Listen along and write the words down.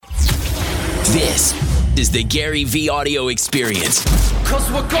This is the Gary V audio experience.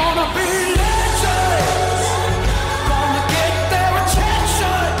 'Cause we're gonna be legends. Gonna get their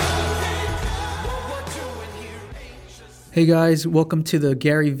attention. What we're doing here ain't just... Hey guys, welcome to the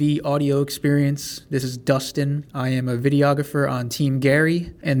Gary V audio experience. This is Dustin. I am a videographer on Team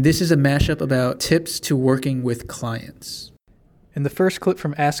Gary, and this is a mashup about tips to working with clients. In the first clip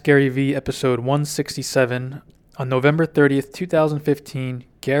from Ask Gary V, episode 167, on November 30th, 2015,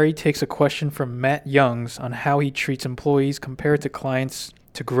 Gary takes a question from Matt Youngs on how he treats employees compared to clients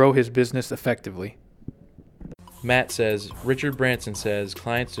to grow his business effectively. Matt says, Richard Branson says,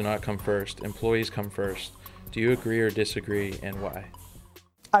 clients do not come first, employees come first. Do you agree or disagree, and why?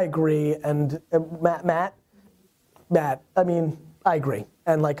 I agree, and Matt, I mean, I agree.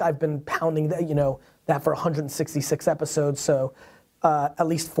 And like, I've been pounding that, that for 166 episodes, so at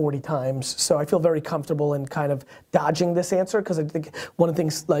least 40 times. So I feel very comfortable in kind of dodging this answer, because I think one of the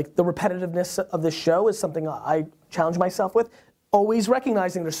things, like the repetitiveness of this show is something I challenge myself with. Always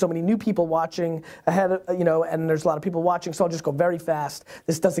recognizing there's so many new people watching ahead, and there's a lot of people watching, so I'll just go very fast.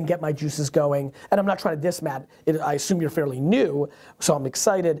 This doesn't get my juices going, and I'm not trying to diss Matt. I assume you're fairly new, so I'm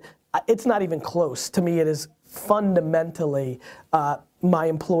excited. It's not even close. To me, it is fundamentally my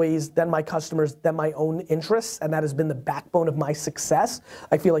employees, then my customers, then my own interests, and that has been the backbone of my success.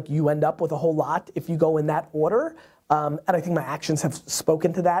 I feel like you end up with a whole lot if you go in that order, and I think my actions have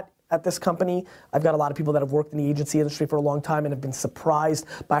spoken to that at this company. I've got a lot of people that have worked in the agency industry for a long time and have been surprised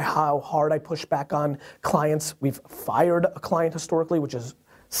by how hard I push back on clients. We've fired a client historically, which is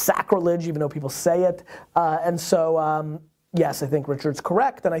sacrilege, even though people say it, and so, yes, I think Richard's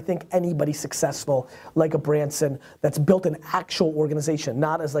correct, and I think anybody successful, like a Branson, that's built an actual organization,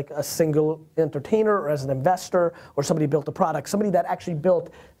 not as like a single entertainer or as an investor or somebody built a product, somebody that actually built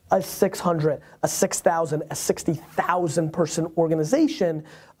a 600, a 6,000, a 60,000 person organization,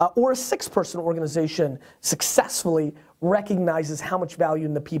 or a 6-person organization successfully recognizes how much value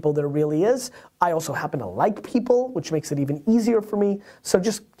in the people there really is. I also happen to like people, which makes it even easier for me. So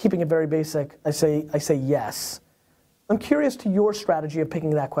just keeping it very basic, I say yes. I'm curious to your strategy of picking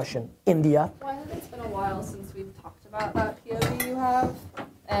that question. India. Well, I think it's been a while since we've talked about that POV you have,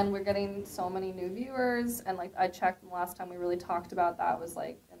 and we're getting so many new viewers, and like I checked, the last time we really talked about that was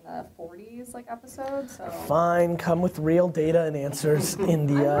like in the 40s episode, so. Fine, come with real data and answers,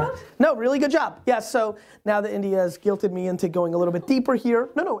 India. No, really good job. Yeah, so now that India has guilted me into going a little bit deeper here,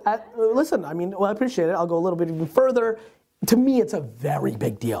 listen, I mean, well, I appreciate it. I'll go a little bit even further. To me, it's a very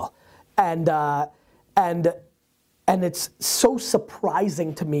big deal. And it's so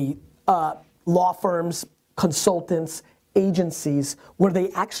surprising to me, law firms, consultants, agencies, where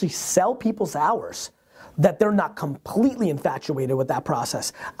they actually sell people's hours, that they're not completely infatuated with that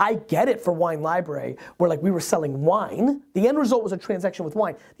process. I get it for Wine Library, where like we were selling wine. The end result was a transaction with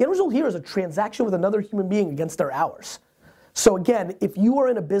wine. The end result here is a transaction with another human being against their hours. So again, if you are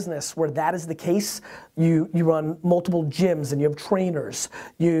in a business where that is the case, you run multiple gyms and you have trainers,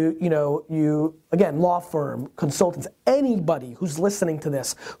 again, law firm, consultants, anybody who's listening to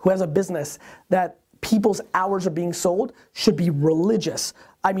this, who has a business that people's hours are being sold, should be religious.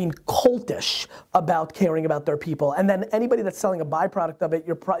 I mean, cultish about caring about their people. And then anybody that's selling a byproduct of it,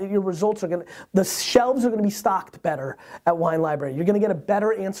 your results are the shelves are gonna be stocked better at Wine Library. You're gonna get a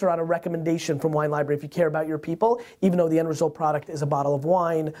better answer on a recommendation from Wine Library if you care about your people, even though the end result product is a bottle of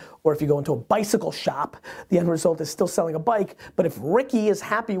wine, or if you go into a bicycle shop, the end result is still selling a bike. But if Ricky is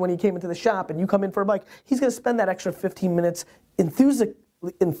happy when he came into the shop and you come in for a bike, he's gonna spend that extra 15 minutes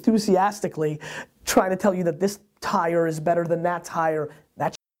enthusiastically trying to tell you that this tire is better than that tire.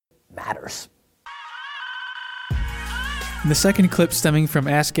 That matters. In the second clip, stemming from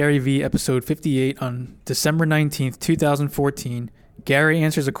Ask Gary V episode 58 on December 19th, 2014, Gary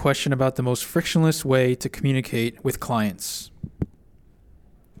answers a question about the most frictionless way to communicate with clients.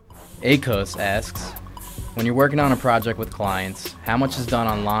 Akos asks, when you're working on a project with clients, how much is done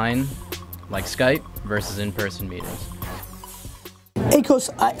online, like Skype, versus in-person meetings? Akos,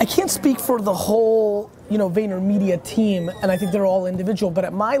 I can't speak for the whole, VaynerMedia team, and I think they're all individual, but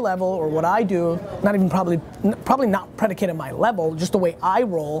at my level, or what I do, not even probably not predicated at my level, just the way I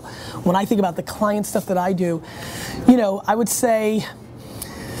roll, when I think about the client stuff that I do, I would say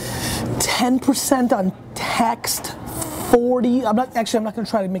 10% on text, 40, I'm not gonna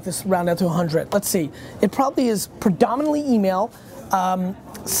try to make this round out to 100. Let's see, it probably is predominantly email,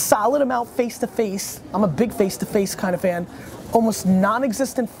 solid amount face-to-face, I'm a big face-to-face kind of fan, almost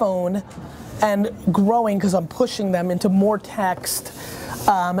non-existent phone, and growing because I'm pushing them into more text.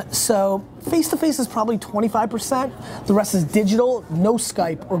 So face-to-face is probably 25%. The rest is digital, no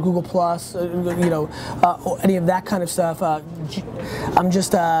Skype or Google Plus, or any of that kind of stuff. I'm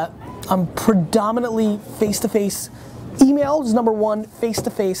just I'm predominantly face-to-face. Email is number one,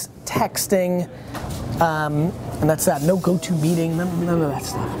 face-to-face texting, and that's that. No go-to meeting, none of that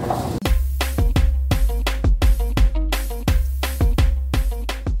stuff.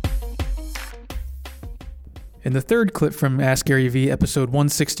 In the third clip from Ask Gary Vee, episode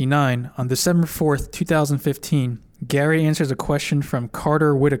 169, on December 4th, 2015, Gary answers a question from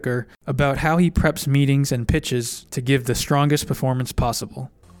Carter Whitaker about how he preps meetings and pitches to give the strongest performance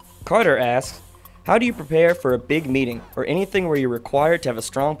possible. Carter asks, how do you prepare for a big meeting or anything where you're required to have a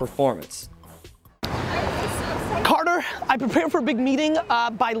strong performance? Carter, I prepare for a big meeting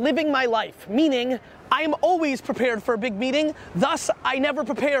by living my life, meaning I am always prepared for a big meeting, thus I never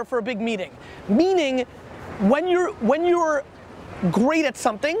prepare for a big meeting. Meaning, when you're great at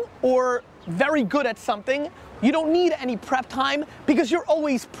something or very good at something, you don't need any prep time because you're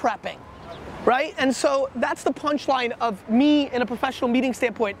always prepping, right? And so that's the punchline of me in a professional meeting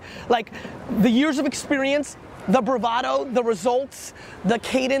standpoint. Like the years of experience, the bravado, the results, the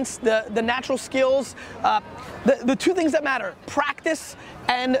cadence, the natural skills, the two things that matter, practice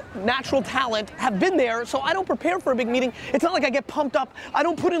and natural talent, have been there, so I don't prepare for a big meeting. It's not like I get pumped up. I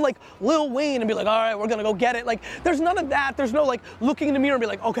don't put in like Lil Wayne and be like, all right, we're gonna go get it. Like, there's none of that. There's no like looking in the mirror and be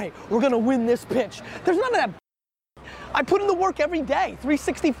like, okay, we're gonna win this pitch. There's none of that. I put in the work every day,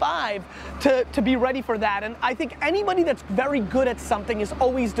 365, to be ready for that. And I think anybody that's very good at something is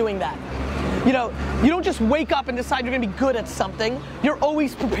always doing that. You know, you don't just wake up and decide you're gonna be good at something. You're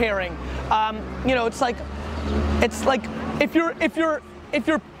always preparing. You know, it's like if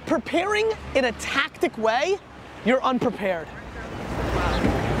you're preparing in a tactic way, you're unprepared.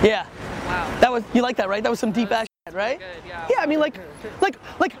 Yeah. Wow. That was, you like that, right? That was some deep ass shit, right? Good, yeah. Yeah, I mean, like,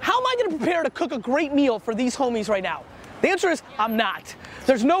 how am I gonna prepare to cook a great meal for these homies right now? The answer is, I'm not.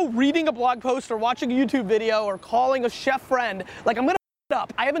 There's no reading a blog post or watching a YouTube video or calling a chef friend. Like, I'm gonna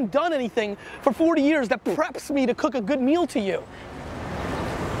up. I haven't done anything for 40 years that preps me to cook a good meal to you.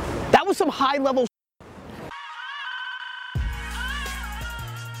 That was some high level.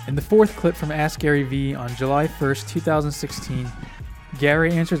 In the fourth clip from Ask Gary Vee on July 1st, 2016,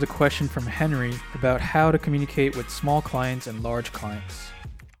 Gary answers a question from Henry about how to communicate with small clients and large clients.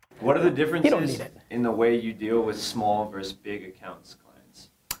 What are the differences it. in the way you deal with small versus big accounts clients?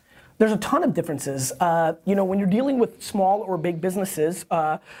 There's a ton of differences. You know, when you're dealing with small or big businesses,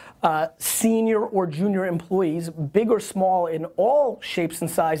 senior or junior employees, big or small, in all shapes and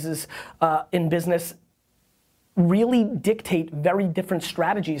sizes in business, really dictate very different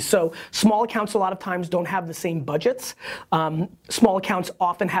strategies. So small accounts a lot of times don't have the same budgets. Small accounts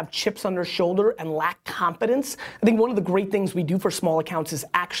often have chips on their shoulder and lack confidence. I think one of the great things we do for small accounts is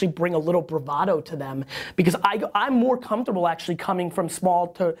actually bring a little bravado to them, because I'm more comfortable actually coming from small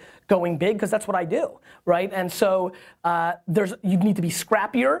to going big, because that's what I do, right? And so you need to be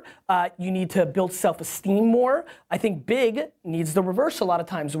scrappier. You need to build self-esteem more. I think big needs the reverse a lot of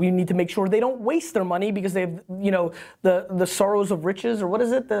times. We need to make sure they don't waste their money because they have, you know, the sorrows of riches, or what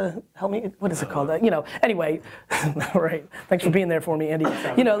is it? Help me, what is it called? You know, anyway, all right. Thanks for being there for me, Andy.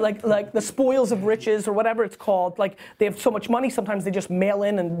 You know, like the spoils of riches or whatever it's called. Like, they have so much money, sometimes they just mail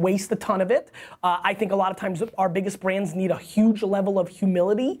in and waste a ton of it. I think a lot of times our biggest brands need a huge level of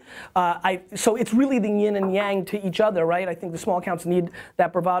humility. So it's really the yin and yang to each other, right? I think the small accounts need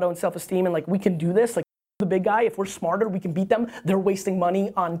that bravado and self-esteem, and like, we can do this. Like, the big guy, if we're smarter, we can beat them. They're wasting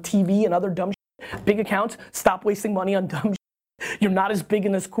money on TV and other dumb shit. Big accounts, stop wasting money on dumb shit. You're not as big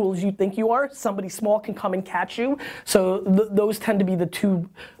and as cool as you think you are. Somebody small can come and catch you. So those tend to be the two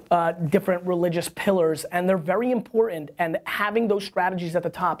different religious pillars, and they're very important, and having those strategies at the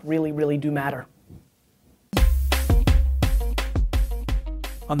top really, really do matter.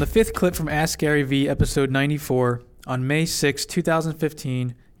 On the fifth clip from Ask Gary Vee, episode 94, on May 6,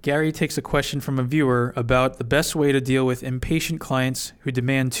 2015, Gary takes a question from a viewer about the best way to deal with impatient clients who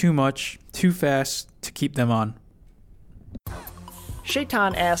demand too much, too fast, to keep them on.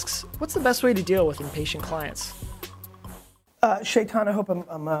 Shaitan asks, what's the best way to deal with impatient clients? Shaitan, I hope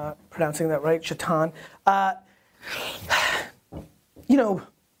I'm pronouncing that right, Shaitan. You know,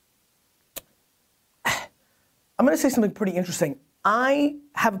 I'm gonna say something pretty interesting. I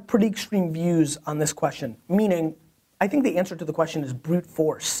have pretty extreme views on this question, meaning I think the answer to the question is brute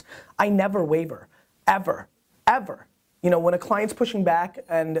force. I never waver, ever, ever. You know, when a client's pushing back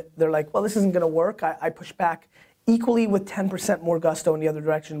and they're like, well, this isn't gonna work, I push back equally with 10% more gusto in the other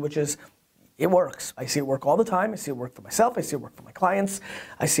direction, which is, it works. I see it work all the time. I see it work for myself. I see it work for my clients.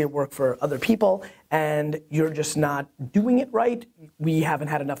 I see it work for other people, and you're just not doing it right. We haven't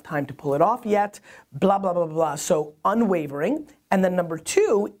had enough time to pull it off yet, blah, blah, blah, blah. So unwavering. And then number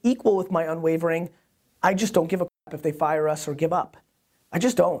two, equal with my unwavering, I just don't give a crap if they fire us or give up. I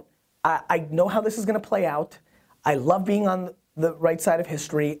just don't. I know how this is gonna play out. I love being on the right side of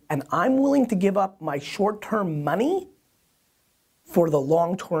history, and I'm willing to give up my short-term money for the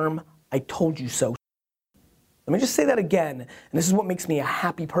long-term I told you so. Let me just say that again, and this is what makes me a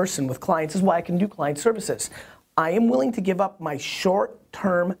happy person with clients. This is why I can do client services. I am willing to give up my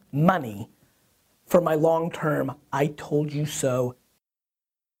short-term money for my long-term I told you so.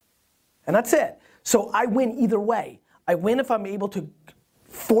 And that's it. So I win either way. I win if I'm able to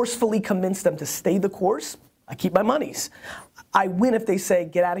forcefully convince them to stay the course. I keep my monies. I win if they say,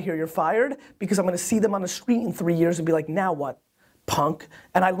 get out of here, you're fired, because I'm gonna see them on the street in 3 years and be like, now what, punk?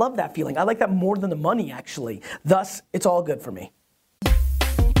 And I love that feeling. I like that more than the money, actually. Thus, it's all good for me.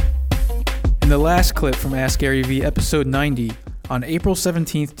 In the last clip from Ask Gary Vee, episode 90, on April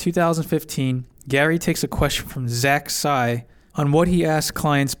 17th, 2015, Gary takes a question from Zach Sy on what he asks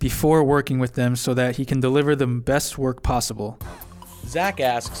clients before working with them so that he can deliver the best work possible. Zach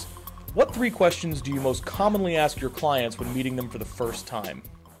asks, what 3 questions do you most commonly ask your clients when meeting them for the first time?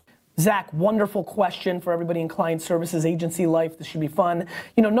 Zach, wonderful question for everybody in client services, agency life. This should be fun.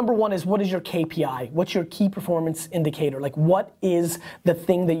 You know, number one is, what is your KPI? What's your key performance indicator? Like, what is the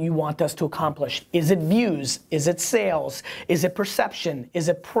thing that you want us to accomplish? Is it views? Is it sales? Is it perception? Is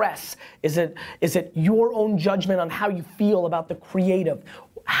it press? Is it your own judgment on how you feel about the creative?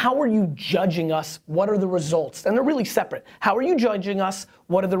 How are you judging us? What are the results? And they're really separate. How are you judging us?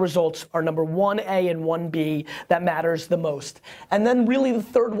 What are the results? Are number 1A and 1B that matters the most. And then really the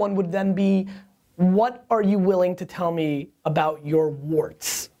third one would then be, what are you willing to tell me about your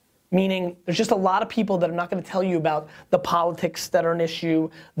warts? Meaning, there's just a lot of people that are not gonna tell you about the politics that are an issue,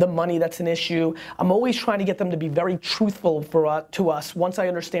 the money that's an issue. I'm always trying to get them to be very truthful to us once I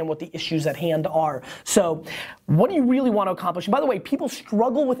understand what the issues at hand are. So, what do you really want to accomplish? And by the way, people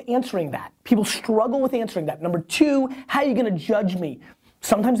struggle with answering that. People struggle with answering that. Number 2, how are you gonna judge me?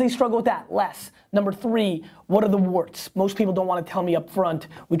 Sometimes they struggle with that, less. Number 3, what are the warts? Most people don't want to tell me up front.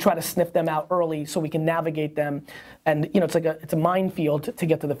 We try to sniff them out early so we can navigate them. And you know, it's a minefield to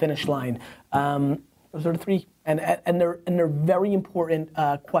get to the finish line. Those are the 3, and they're very important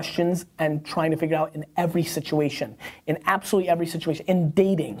questions, and trying to figure out in every situation, in absolutely every situation, in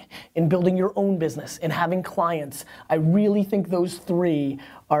dating, in building your own business, in having clients. I really think those 3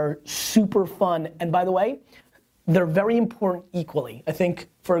 are super fun. And by the way, they're very important equally. I think,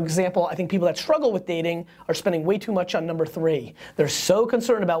 for example, I think people that struggle with dating are spending way too much on number 3. They're so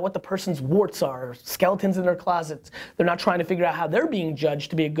concerned about what the person's warts are, skeletons in their closets. They're not trying to figure out how they're being judged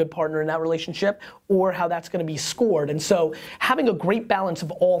to be a good partner in that relationship, or how that's gonna be scored. And so having a great balance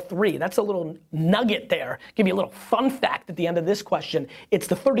of all 3, that's a little nugget there. Give you a little fun fact at the end of this question. It's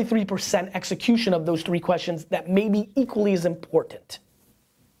the 33% execution of those 3 questions that may be equally as important.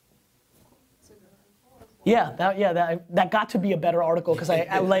 Yeah, that got to be a better article because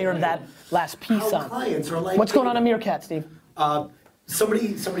I layered that last piece on. Clients are like, what's going on at Meerkat, Steve?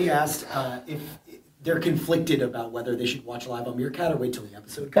 Somebody asked if they're conflicted about whether they should watch live on Meerkat or wait till the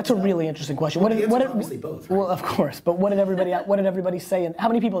episode. That's a really interesting question. Obviously both. Right? Well, of course, but what did everybody say? And how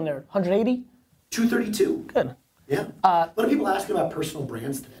many people in there? 180? 232. Good. Yeah. A lot of people asking about personal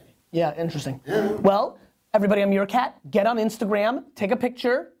brands today. Yeah, interesting. Yeah. Well, everybody on Meerkat, get on Instagram, take a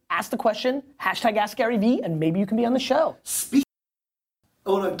picture. Ask the question, #AskGaryVee, and maybe you can be on the show.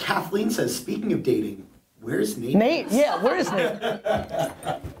 Kathleen says, speaking of dating, where's Nate? Nate, yeah, where is Nate?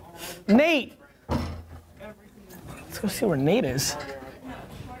 Nate! Let's go see where Nate is.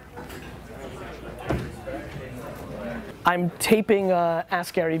 I'm taping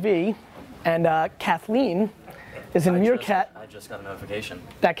Ask Gary Vee, and Kathleen is in Meerkat. I just got a notification.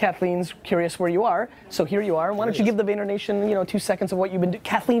 That Kathleen's curious where you are, so here you are. Why don't you give the Vayner Nation, 2 seconds of what you've been doing,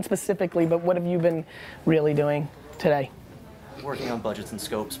 Kathleen specifically, but what have you been really doing today? Working on budgets and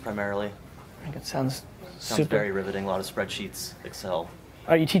scopes primarily. I think it sounds Sounds super. very riveting, a lot of spreadsheets, Excel.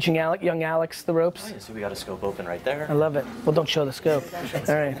 Are you teaching young Alex the ropes? Oh, yeah, so we got a scope open right there. I love it. Well, don't show the scope.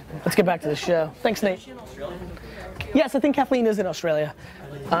 All right, let's get back to the show. Thanks, Nate. Yes, I think Kathleen is in Australia.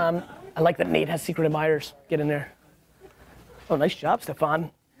 I like that Nate has secret admirers. Get in there. Oh, nice job, Stefan.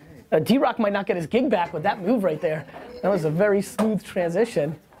 D-Rock might not get his gig back with that move right there. That was a very smooth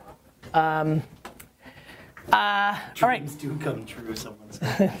transition. All right. Dreams do come true, someone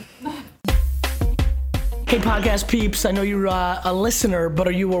said. Hey, podcast peeps, I know you're a listener, but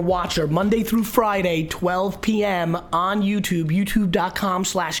are you a watcher? Monday through Friday, 12 p.m. on YouTube,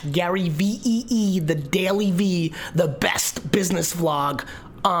 youtube.com/GaryVee, the Daily V, the best business vlog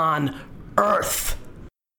on earth.